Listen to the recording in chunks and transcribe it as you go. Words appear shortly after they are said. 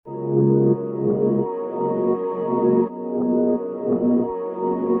And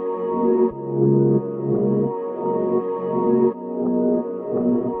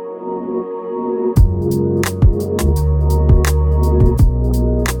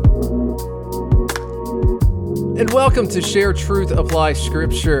welcome to Share Truth, Apply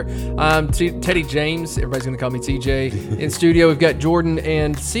Scripture. I'm Teddy James. Everybody's going to call me TJ. In studio, we've got Jordan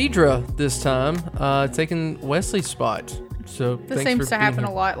and Cedra this time, taking Wesley's spot. So this seems to happen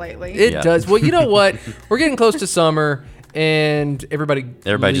a lot lately. It does. Well, you know what? We're getting close to summer, and everybody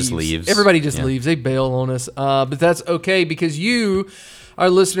just leaves. Everybody just leaves. They bail on us. But that's okay, because you, our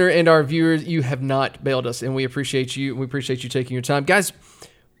listener and our viewers, you have not bailed us, and we appreciate you. We appreciate you taking your time. Guys,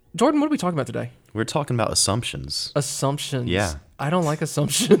 Jordan, what are we talking about today? We're talking about assumptions. Assumptions. Yeah. I don't like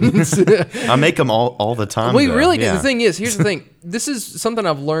assumptions. I make them all the time. We really do. Yeah. The thing is, here's the thing. This is something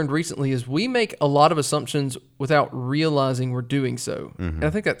I've learned recently, is we make a lot of assumptions without realizing we're doing so. Mm-hmm. And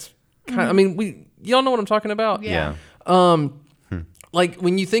I think that's kind of, I mean, y'all know what I'm talking about? Yeah. Like,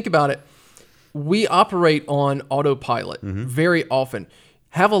 when you think about it, we operate on autopilot very often.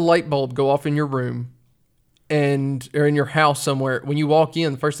 Have a light bulb go off in your room or in your house somewhere. When you walk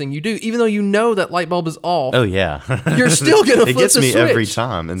in, the first thing you do, even though you know that light bulb is off, Oh yeah, you're still gonna flip It gets the me switch. every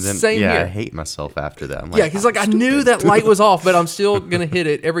time, and then Same here. I hate myself after that. I'm Yeah, he's like, I knew that light was off, but I'm still gonna hit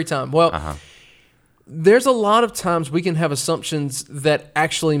it every time. Well, there's a lot of times we can have assumptions that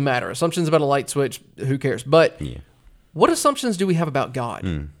actually matter. Assumptions about a light switch, who cares? But what assumptions do we have about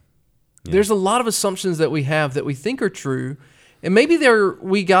God? There's a lot of assumptions that we have that we think are true, and maybe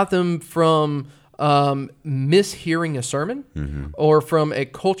we got them from mishearing a sermon, or from a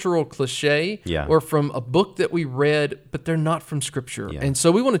cultural cliche, or from a book that we read, but they're not from Scripture. And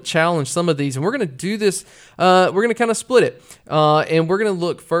so we want to challenge some of these, and we're going to do this. We're going to kind of split it, and we're going to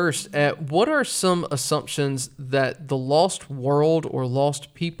look first at what are some assumptions that the lost world or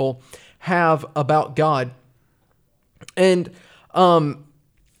lost people have about God. And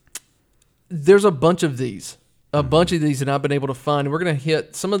there's a bunch of these. That I've been able to find. And we're going to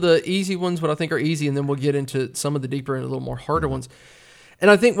hit some of the easy ones, what I think are easy, and then we'll get into some of the deeper and a little more harder ones.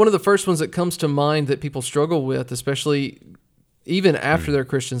 And I think one of the first ones that comes to mind that people struggle with, especially even after they're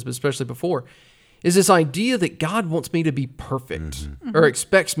Christians, but especially before, is this idea that God wants me to be perfect, or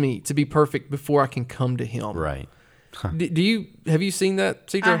expects me to be perfect before I can come to Him. Right. Have you seen that,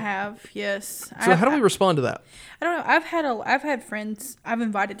 Cedra? I have, yes. So how do we respond to that? I don't know. I've had friends I've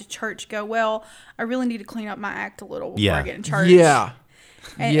invited to church go, well, I really need to clean up my act a little before I get in church. Yeah.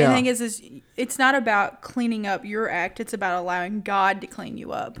 And the thing is it's not about cleaning up your act. It's about allowing God to clean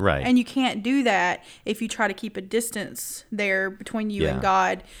you up. Right. And you can't do that if you try to keep a distance there between you and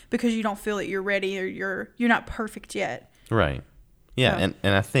God, because you don't feel that you're ready, or you're not perfect yet. Right. Yeah.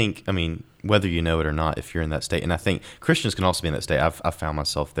 And I think, I mean, whether you know it or not, if you're in that state, and I think Christians can also be in that state. I've found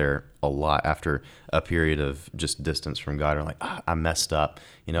myself there a lot after a period of just distance from God, or like, I messed up.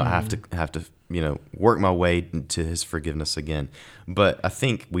 I have to work my way to His forgiveness again. But I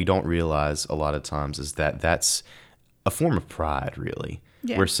think we don't realize a lot of times is that that's a form of pride, really.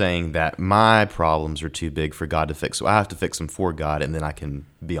 Yeah. We're saying that my problems are too big for God to fix, so I have to fix them for God, and then I can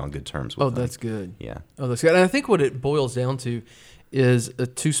be on good terms with Him. That's good. Yeah. Oh, that's good. And I think what it boils down to is a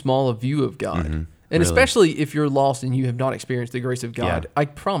too small a view of God. And really. Especially if you're lost and you have not experienced the grace of God, I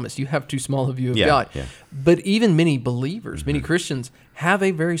promise you have too small a view of God. Yeah. But even many believers, many Christians, have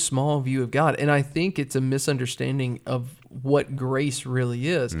a very small view of God. And I think it's a misunderstanding of what grace really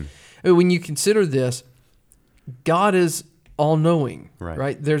is. When you consider this, God is all-knowing,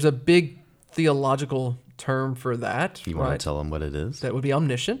 right? There's a big theological term for that. You want to tell them what it is? That would be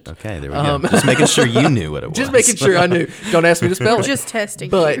omniscient. Okay, there we go. Just making sure you knew what it was. Just making sure I knew. Don't ask me to spell it. Just testing.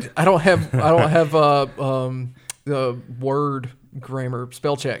 But I don't have the word grammar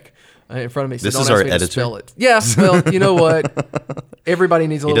spell check in front of me. So this don't is ask our me editor. to spell it. Yeah. Well, you know what? Everybody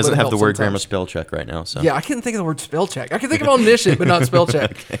needs a little bit of help. He doesn't have the word sometimes. grammar spell check right now. So Yeah, I couldn't think of the word spell check. I can think of omniscient, but not spell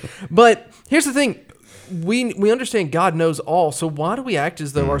check. Okay. But here's the thing. We understand God knows all, so why do we act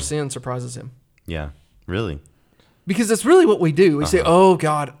as though our sin surprises Him? Yeah, really. Because that's really what we do. We say, oh,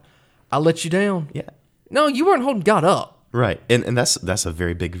 God, I let you down. Yeah. No, you weren't holding God up. Right. And that's a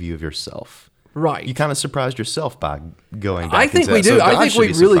very big view of yourself. Right. You kind of surprised yourself by going back I think into we that. do. So I think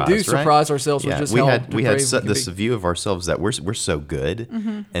we really do right? surprise ourselves with just we how had depraved set we this can be. view of ourselves that we're so good,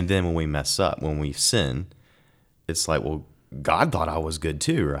 and then when we mess up, when we sin, it's like, well, God thought I was good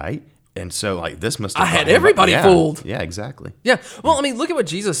too, right? And so, like, this must have I had everybody fooled. Yeah, exactly. Yeah. Well, I mean, look at what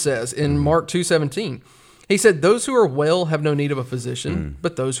Jesus says in Mark 2:17. He said, those who are well have no need of a physician,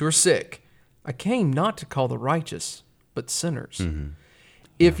 but those who are sick. I came not to call the righteous, but sinners.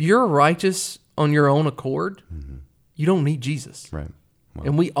 If you're righteous on your own accord, you don't need Jesus. Right. Wow.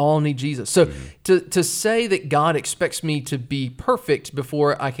 And we all need Jesus. So to say that God expects me to be perfect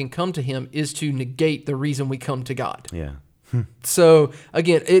before I can come to him is to negate the reason we come to God. Yeah. So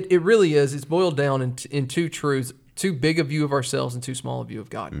again, it really is. It's boiled down in two truths: too big a view of ourselves and too small a view of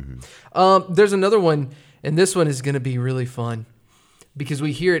God. There's another one, and this one is going to be really fun because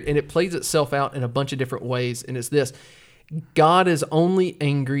we hear it and it plays itself out in a bunch of different ways. And it's this: God is only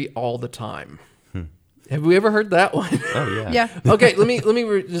angry all the time. Have we ever heard that one? Oh yeah. Yeah. Okay, let me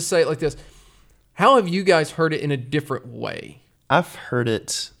just say it like this. How have you guys heard it in a different way? I've heard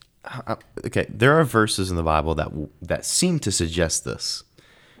it. Okay, there are verses in the Bible that seem to suggest this,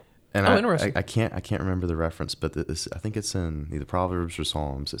 and interesting. I can't remember the reference, but I think it's in either Proverbs or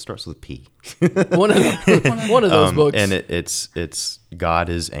Psalms. It starts with a P. One of those books, and it's God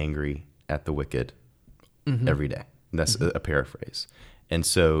is angry at the wicked every day. That's a paraphrase. And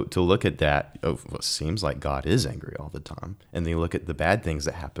so to look at that, it seems like God is angry all the time. And then you look at the bad things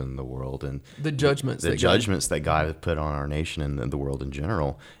that happen in the world and the judgments that God has put on our nation and the world in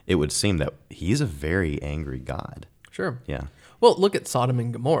general, it would seem that he's a very angry God. Sure. Yeah. Well, look at Sodom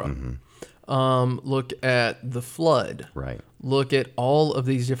and Gomorrah. Look at the flood. Right. Look at all of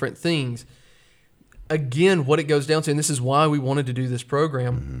these different things. Again, what it goes down to, and this is why we wanted to do this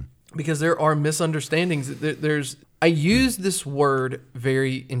program, because there are misunderstandings. I use this word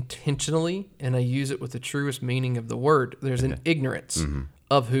very intentionally, and I use it with the truest meaning of the word. There's an ignorance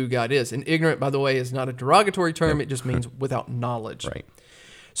of who God is. And ignorant, by the way, is not a derogatory term. It just means without knowledge. Right.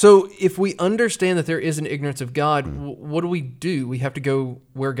 So if we understand that there is an ignorance of God, what do? We have to go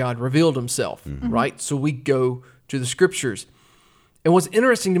where God revealed himself, right? So we go to the scriptures. And what's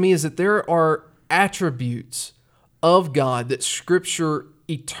interesting to me is that there are attributes of God that scripture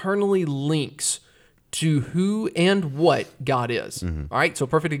eternally links to who and what God is. All right, so a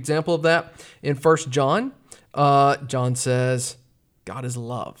perfect example of that in 1 John, John says, God is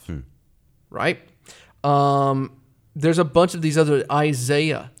love, right? There's a bunch of these other,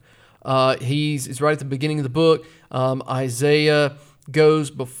 Isaiah, he's right at the beginning of the book. Isaiah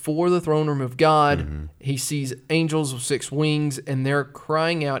goes before the throne room of God. He sees angels with 6 wings, and they're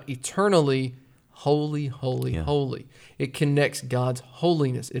crying out eternally, holy, holy, holy. It connects God's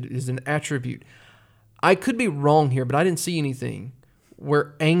holiness. It is an attribute. I could be wrong here, but I didn't see anything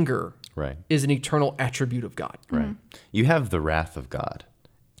where anger is an eternal attribute of God. Right. You have the wrath of God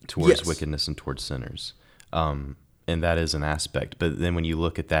towards wickedness and towards sinners. And that is an aspect. But then when you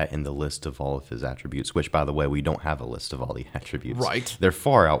look at that in the list of all of his attributes, which, by the way, we don't have a list of all the attributes. Right. They're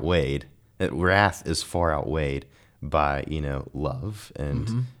far outweighed. Wrath is far outweighed by, love.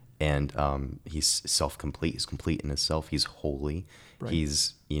 And he's self-complete. He's complete in himself. He's holy. Right.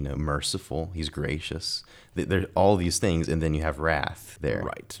 He's, merciful. He's gracious. There are all these things, and then you have wrath there.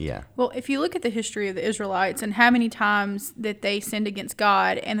 Right. Yeah. Well, if you look at the history of the Israelites and how many times that they sinned against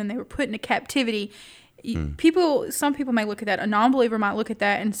God and then they were put into captivity, some people may look at that. A non-believer might look at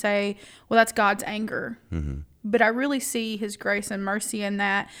that and say, well, that's God's anger. But I really see his grace and mercy in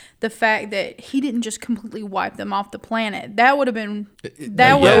that. The fact that he didn't just completely wipe them off the planet. That would have been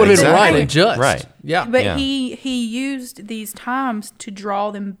right and just. Right. Yeah. But he used these times to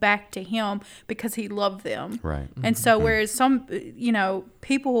draw them back to him because he loved them. Right. And so whereas some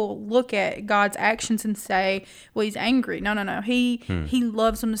people look at God's actions and say, well, he's angry. No. He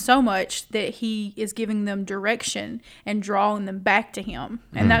loves them so much that he is giving them direction and drawing them back to him.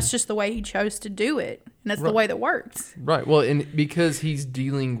 And that's just the way he chose to do it. And that's the way that works. Right. Well, and because he's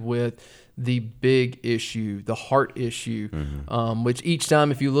dealing with the big issue, the heart issue, which each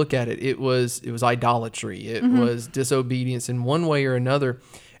time, if you look at it, it was idolatry. It was disobedience in one way or another.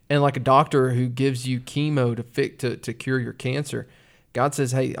 And like a doctor who gives you chemo to cure your cancer, God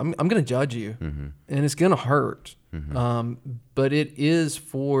says, hey, I'm going to judge you, and it's going to hurt, but it is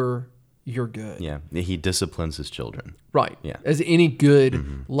for your good. Yeah. He disciplines his children. Right. Yeah. As any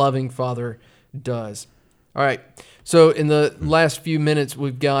good, loving father does. All right. So in the last few minutes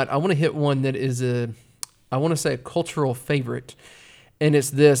we've got, I want to hit one that is a cultural favorite. And it's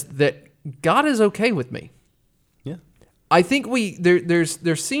this, that God is okay with me. Yeah. I think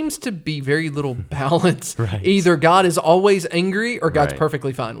there seems to be very little balance. Right. Either God is always angry or God's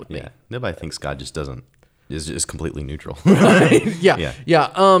perfectly fine with me. Yeah. Nobody thinks God is just completely neutral. Yeah.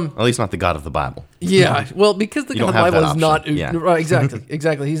 At least not the God of the Bible. Yeah. Well, because the God of the Bible is not right. Exactly.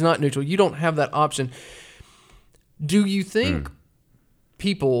 Exactly. He's not neutral. You don't have that option. Do you think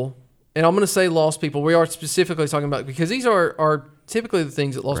people, and I'm going to say lost people, we are specifically talking about, because these are typically the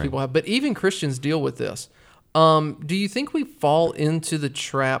things that lost people have, but even Christians deal with this. Do you think we fall into the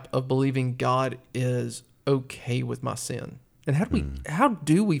trap of believing God is okay with my sin? And how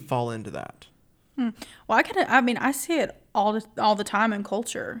do we fall into that? Well, I see it all the time in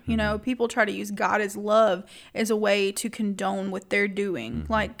culture. You know, people try to use God as love as a way to condone what they're doing.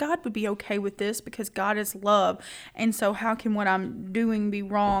 Like, God would be okay with this because God is love. And so how can what I'm doing be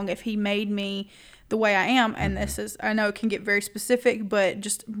wrong if he made me the way I am? And this is, I know it can get very specific, but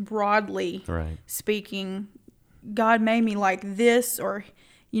just broadly speaking, God made me like this, or,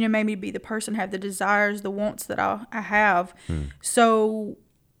 you know, made me be the person, have the desires, the wants that I have. So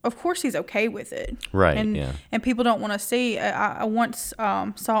of course he's okay with it. Right. And people don't want to see. I once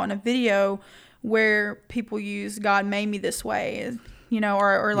saw in a video where people use God made me this way, you know,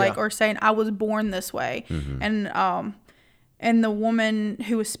 or saying I was born this way. And the woman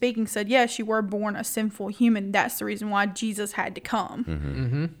who was speaking said, yes, you were born a sinful human. That's the reason why Jesus had to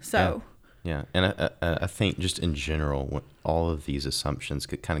come. So. Yeah. And I think just in general, all of these assumptions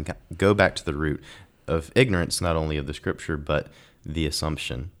could kind of go back to the root of ignorance, not only of the scripture, but the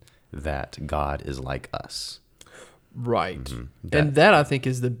assumption that God is like us. Right. And that, I think,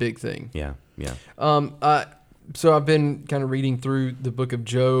 is the big thing. Yeah. So I've been kind of reading through the book of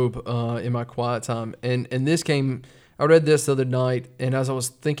Job in my quiet time. And I read this the other night, and as I was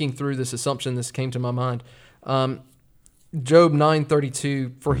thinking through this assumption, this came to my mind. Job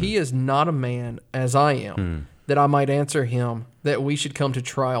 9:32, for he is not a man as I am, that I might answer him, that we should come to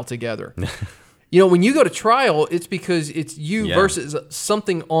trial together. You know, when you go to trial, it's because it's you versus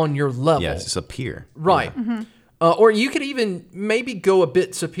something on your level. Yes, it's a peer. Right. Yeah. Or you could even maybe go a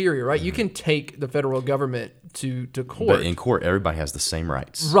bit superior, right? You can take the federal government to court. But in court, everybody has the same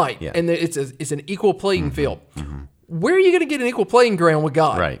rights. Right. Yeah. And it's an equal playing field. Where are you going to get an equal playing ground with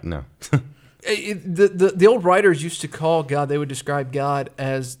God? Right, no. The old writers used to call God, they would describe God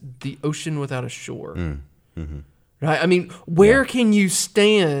as the ocean without a shore. Right? I mean, where can you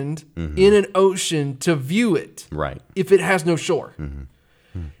stand in an ocean to view it? Right. If it has no shore.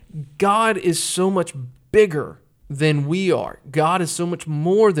 God is so much bigger than we are. God is so much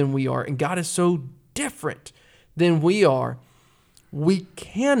more than we are. And God is so different than we are. We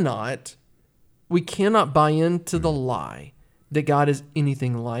cannot buy into the lie that God is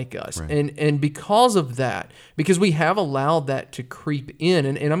anything like us. Right. And because of that, because we have allowed that to creep in,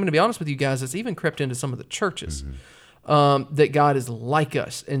 and I'm going to be honest with you guys, it's even crept into some of the churches, that God is like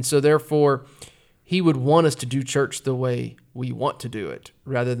us. And so therefore, he would want us to do church the way we want to do it,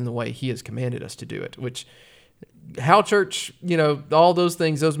 rather than the way he has commanded us to do it, which, how church, you know, all those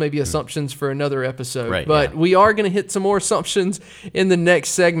things, those may be assumptions for another episode. Right, but we are going to hit some more assumptions in the next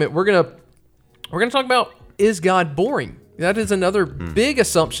segment. We're going to talk about, is God boring? That is another big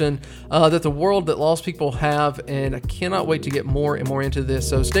assumption that the world, that lost people have, and I cannot wait to get more and more into this.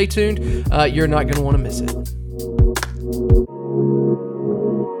 So stay tuned. You're not going to want to miss it.